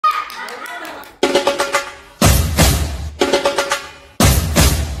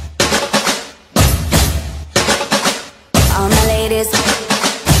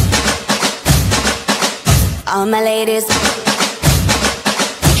All my ladies.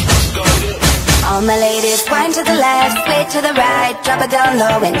 All my ladies, wind to the left, sway to the right, drop it down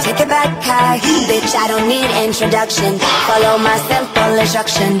low and take it back high. Bitch, I don't need introduction. Follow my simple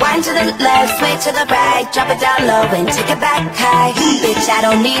instruction. Wind to the left, sway to the right, drop it down low and take it back high. Bitch, I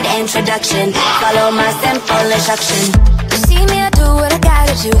don't need introduction. Follow my simple instruction. You see me, I do what I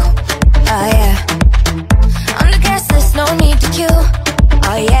gotta do. Oh yeah. On the gas list, no need to queue.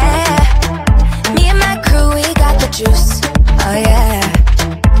 Oh yeah. Me and my crew, we got the juice. Oh yeah.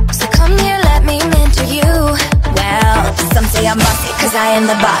 So come here, let me mentor you. Well, some say I'm bossy, cause I am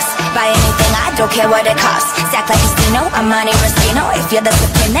the boss. Buy anything, I don't care what it costs. Stack like Casino, I'm Monte Rustino. If you're the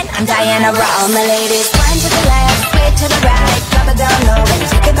supreme, then I'm Diana Ross. All my ladies, wind to the left, sway to the right, drop it down low and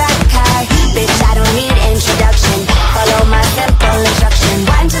take it back.